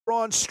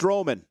Braun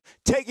Strowman,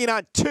 taking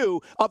on two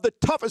of the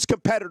toughest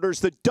competitors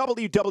the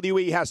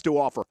WWE has to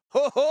offer.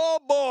 Oh,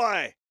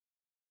 boy!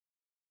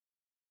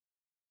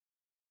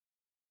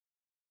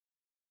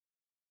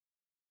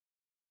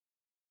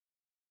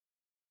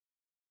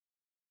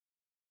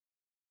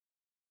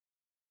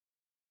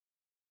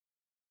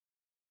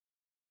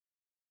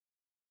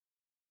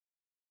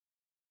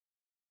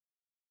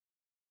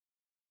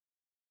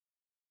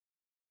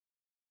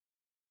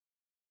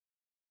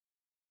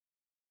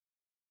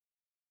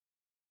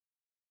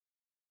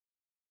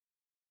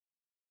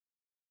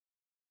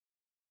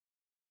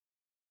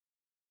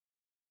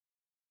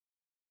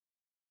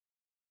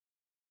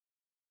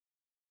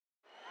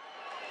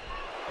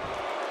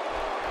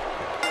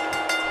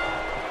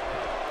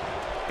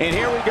 And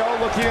here we go,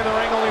 looking in the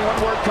ring, only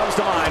one word comes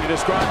to mind to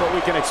describe what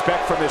we can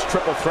expect from this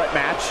triple threat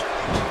match.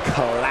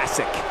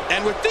 Classic.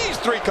 And with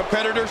these three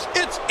competitors,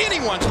 it's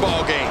anyone's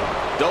ball game.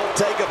 Don't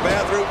take a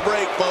bathroom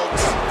break, folks.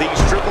 These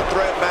triple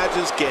threat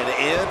matches can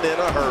end in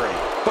a hurry.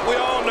 But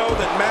we all know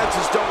that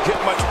matches don't get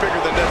much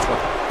bigger than this one,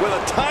 with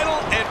a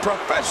title and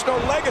professional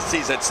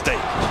legacies at stake.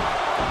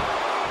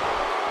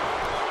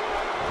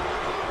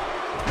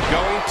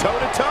 Going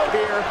toe-to-toe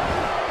here.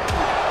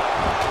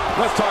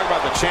 Let's talk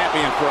about the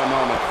champion for a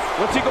moment.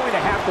 What's he going to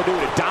have to do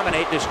to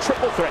dominate this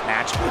triple threat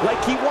match like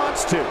he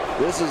wants to?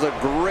 This is a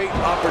great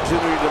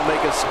opportunity to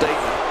make a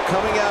statement.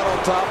 Coming out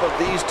on top of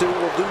these two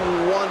will do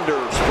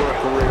wonders for a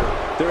career.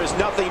 There is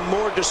nothing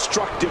more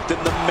destructive than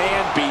the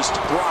man-beast,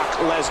 Brock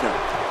Lesnar.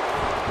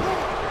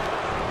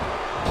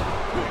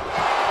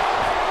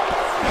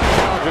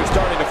 Challenger's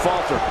starting to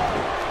falter.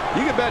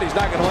 You can bet he's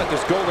not going to let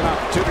this golden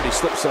opportunity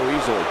slip so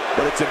easily.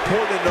 But it's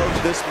important to note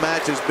this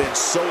match has been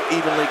so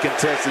evenly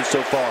contested so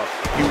far.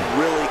 You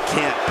really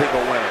can't pick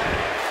a winner.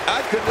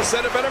 I couldn't have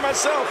said it better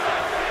myself,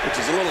 which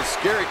is a little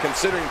scary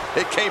considering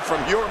it came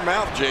from your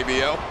mouth,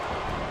 JBL.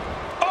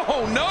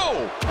 Oh,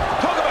 no!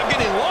 Talk about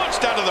getting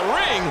launched out of the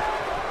ring.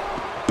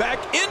 Back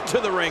into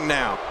the ring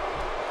now.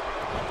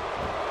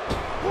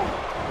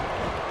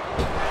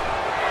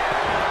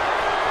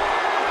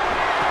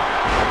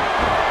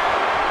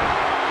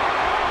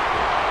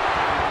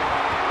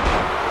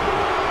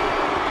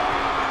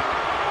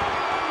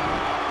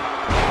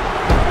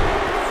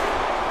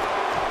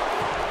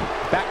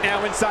 Back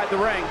now inside the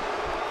ring.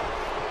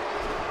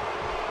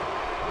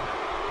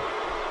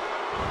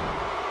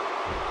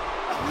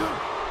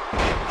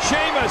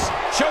 Sheamus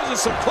shows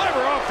us some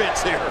clever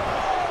offense here.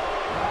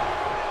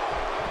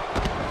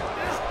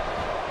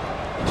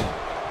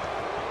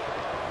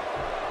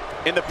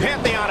 In the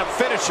pantheon of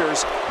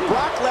finishers,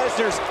 Brock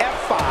Lesnar's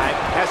F5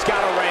 has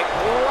got to rank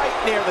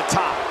right near the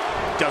top.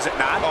 Does it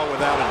not? Oh,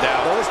 without a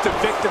doubt. The list of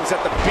victims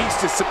that the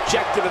Beast is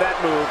subjected to that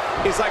move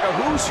is like a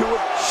who's who of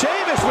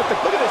Sheamus with the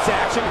look at this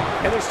action,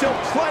 and there's still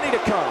plenty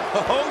to come.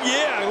 Oh,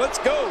 yeah, let's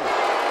go.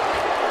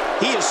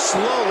 He is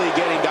slowly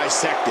getting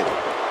dissected.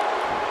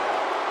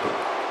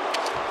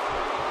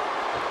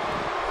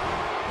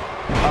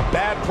 A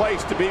bad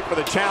place to be for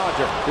the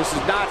challenger. This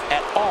is not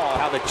at all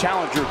how the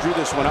challenger drew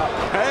this one up.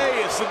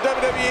 Hey, it's the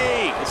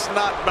WWE. It's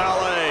not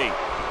ballet.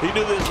 He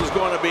knew this was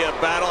going to be a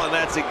battle, and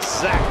that's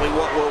exactly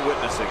what we're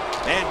witnessing.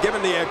 And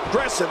given the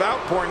aggressive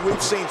outpouring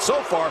we've seen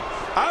so far,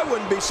 I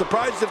wouldn't be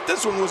surprised if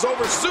this one was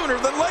over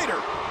sooner than later.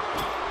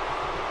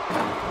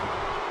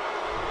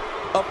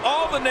 Of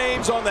all the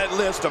names on that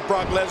list of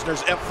Brock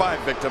Lesnar's F5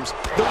 victims,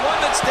 the one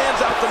that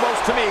stands out the most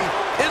to me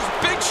is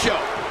Big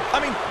Show. I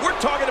mean, we're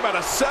talking about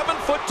a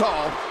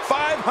 7-foot-tall,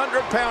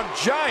 500-pound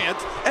giant,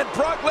 and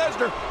Brock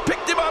Lesnar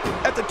picked him up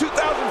at the 2014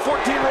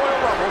 Royal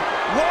Rumble,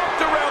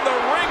 walked around the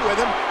ring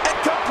with him, and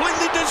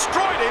completely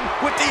destroyed him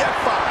with the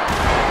F5.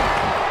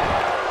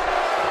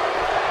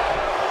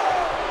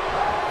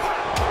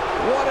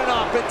 What an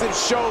offensive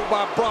show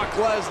by Brock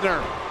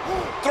Lesnar.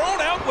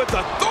 Thrown out with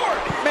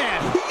authority. Man,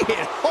 he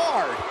hit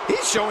hard.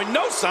 He's showing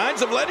no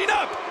signs of letting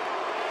up.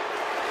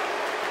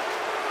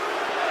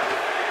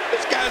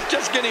 This guy's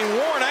just getting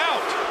worn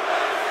out.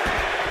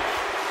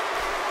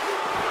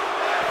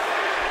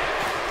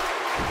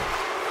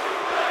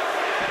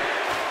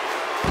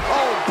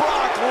 Oh,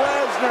 Brock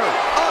Lesnar,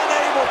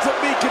 unable to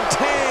be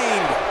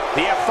contained.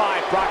 The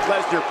F5 Brock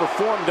Lesnar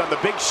performed on the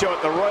Big Show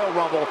at the Royal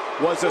Rumble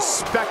was a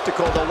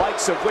spectacle, the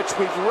likes of which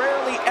we've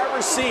rarely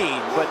ever seen.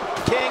 But,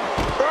 King,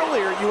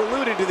 earlier you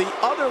alluded to the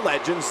other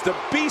legends the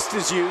Beast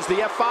has used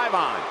the F5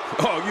 on.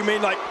 Oh, you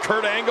mean like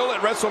Kurt Angle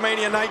at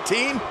WrestleMania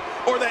 19?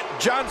 Or that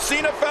John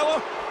Cena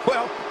fella?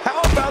 Well, how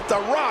about The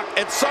Rock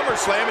at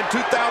SummerSlam in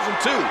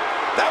 2002?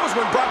 That was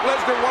when Brock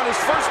Lesnar won his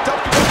first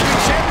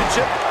WWE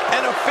Championship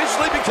and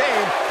officially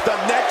became the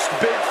next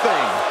big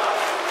thing.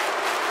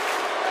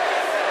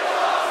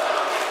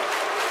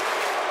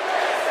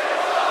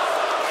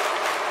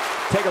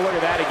 Take a look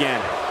at that again.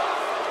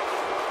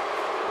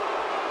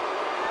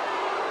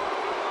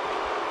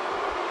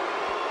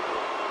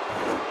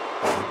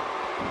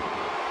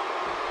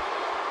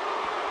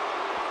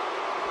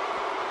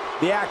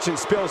 The action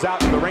spills out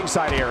to the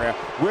ringside area,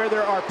 where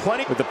there are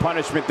plenty. With the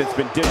punishment that's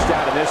been dished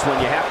out in this one,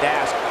 you have to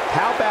ask,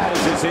 how bad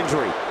is his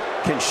injury?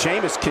 Can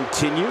Sheamus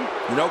continue?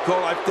 You know,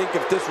 Cole, I think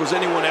if this was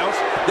anyone else,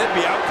 they'd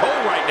be out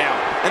cold right now.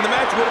 And the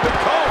match would have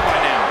been called by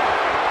now.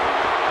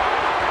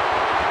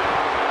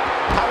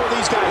 How will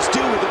these guys do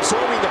with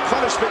absorbing the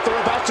punishment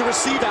they're about to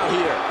receive out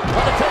here?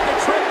 Want to take a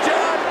trip,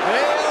 John?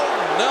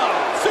 Hell no.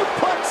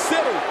 Suplex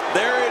City.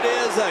 There it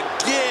is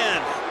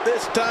again.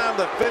 This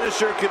time the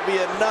finisher could be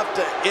enough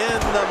to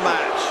end the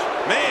match.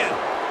 Man,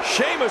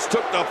 Sheamus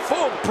took the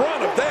full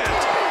brunt of that.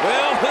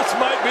 Well, this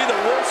might be the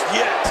worst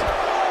yet.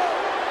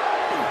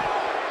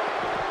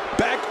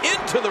 Back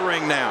into the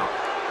ring now.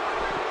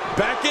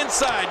 Back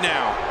inside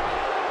now.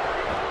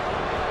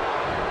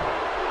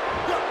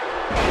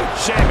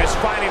 Sheamus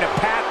finding a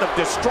path of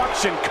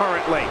destruction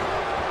currently.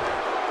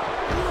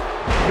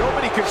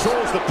 Nobody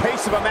controls the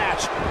pace of a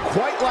match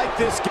quite like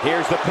this.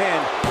 Here's the pin.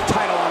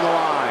 Title on the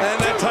line. And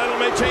that title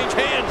may change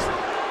hands.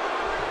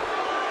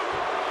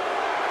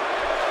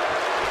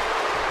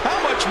 How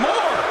much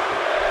more?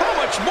 How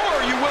much more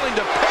are you willing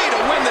to pay to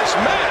win this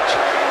match?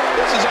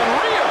 This is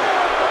unreal.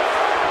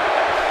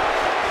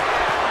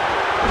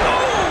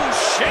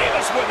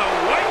 Sheamus with a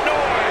white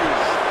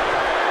noise.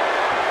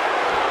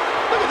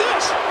 Look at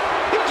this.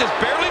 He's just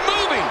barely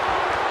moving.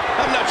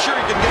 I'm not sure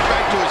he can get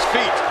back to his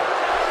feet.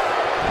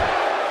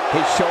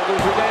 His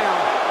shoulders are down.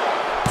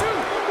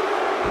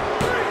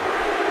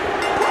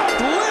 Brock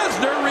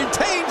Lesnar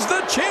retains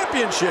the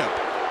championship.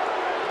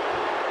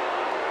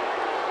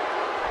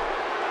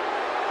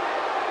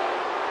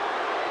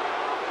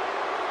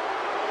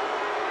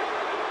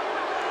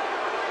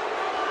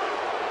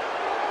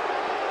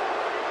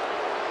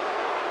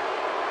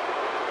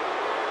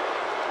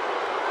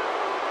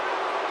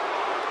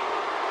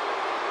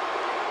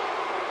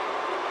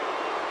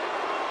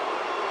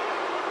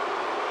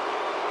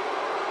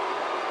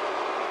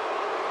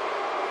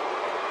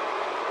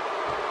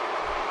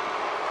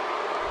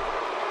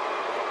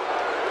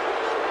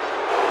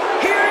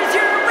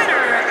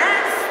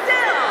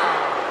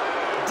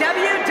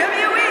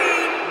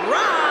 WWE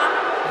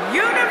Raw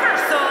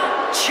Universal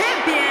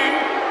Champion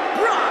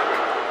Brock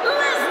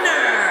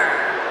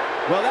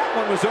Lesnar. Well, that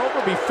one was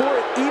over before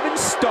it even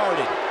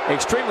started.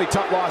 Extremely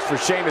tough loss for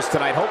Sheamus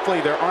tonight.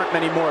 Hopefully there aren't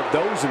many more of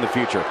those in the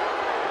future.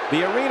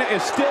 The arena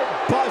is still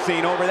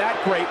buzzing over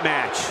that great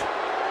match.